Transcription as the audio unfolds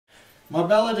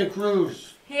Marbella de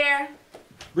Cruz. Here.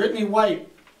 Brittany White.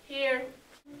 Here.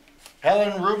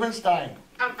 Helen Rubenstein.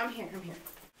 I'm here.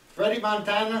 Freddie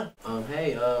Montana.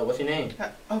 Hey, what's your name?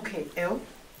 Okay, L.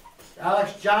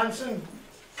 Alex Johnson.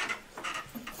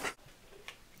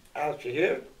 Alex, you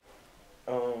here?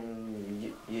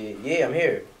 Yeah, I'm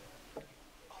here.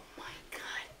 Oh my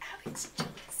God, Alex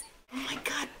Johnson. Oh my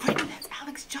God, Brittany, that's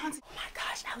Alex Johnson. Oh my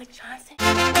gosh, Alex Johnson.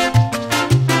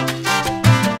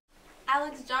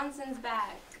 Alex Johnson's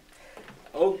back.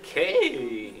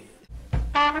 Okay.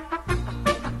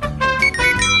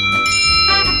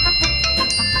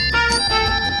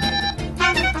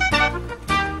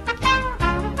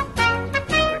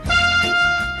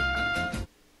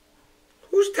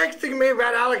 Who's texting me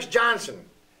about Alex Johnson?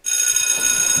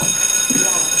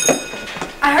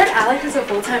 I heard Alex is a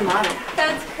full-time model.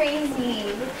 That's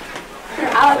crazy.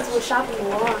 Alex was shopping a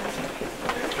lot.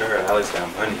 I heard Alex got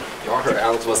money. Y'all heard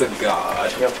Alex was a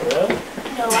god. Yeah, for real?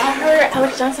 No, I heard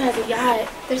Alex Johnson has a yacht.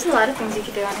 There's a lot of things you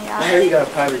could do on a yacht. I heard you got a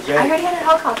private jet. I heard he had a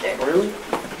helicopter. Really?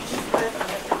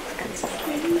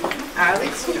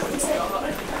 Alex Johnson.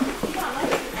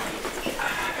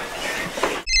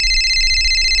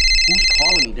 Who's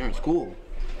calling me during school?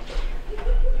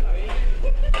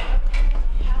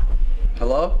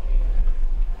 Hello?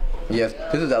 Yes,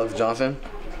 this is Alex Johnson.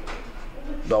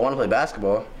 Do I want to play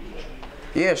basketball?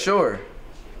 Yeah, sure.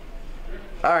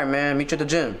 Alright, man. Meet you at the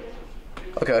gym.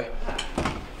 Okay.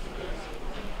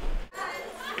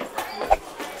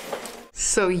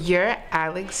 So you're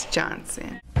Alex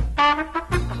Johnson.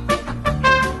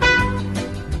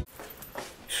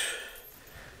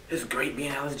 It's great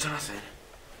being Alex Johnson.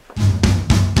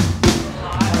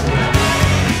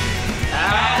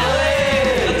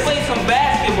 Let's play some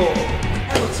basketball.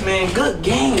 Alex, man, good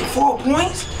game. 4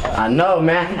 points. I know,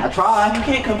 man. I tried. You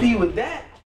can't compete with that.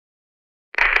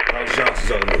 Alex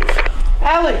Johnson's on the move.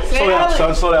 Alex, Slow down, Alex.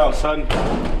 son. Slow down, son.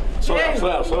 Slow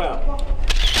down.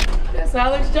 That's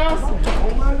Alex Johnson.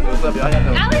 What's up, y'all?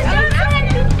 Alex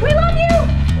Johnson! We love you!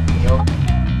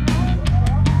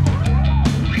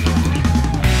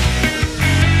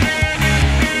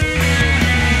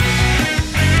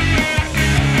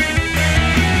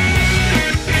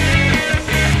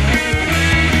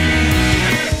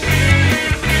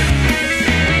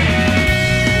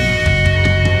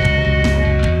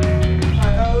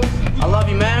 I love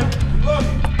you, man.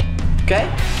 Okay?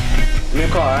 Give me a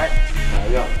call, alright?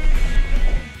 Alright, yo.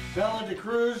 Bella de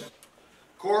Cruz.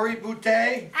 Corey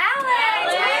Boutte.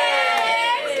 Alex!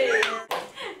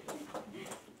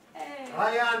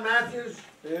 Ion Matthews.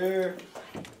 Here.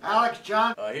 Alex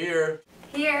Johnson. Here.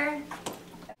 Here.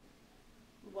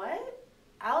 What?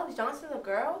 Alex Johnson's a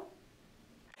girl?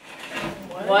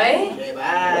 What? Okay,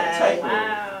 bye.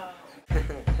 Wow.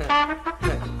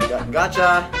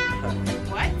 Gotcha.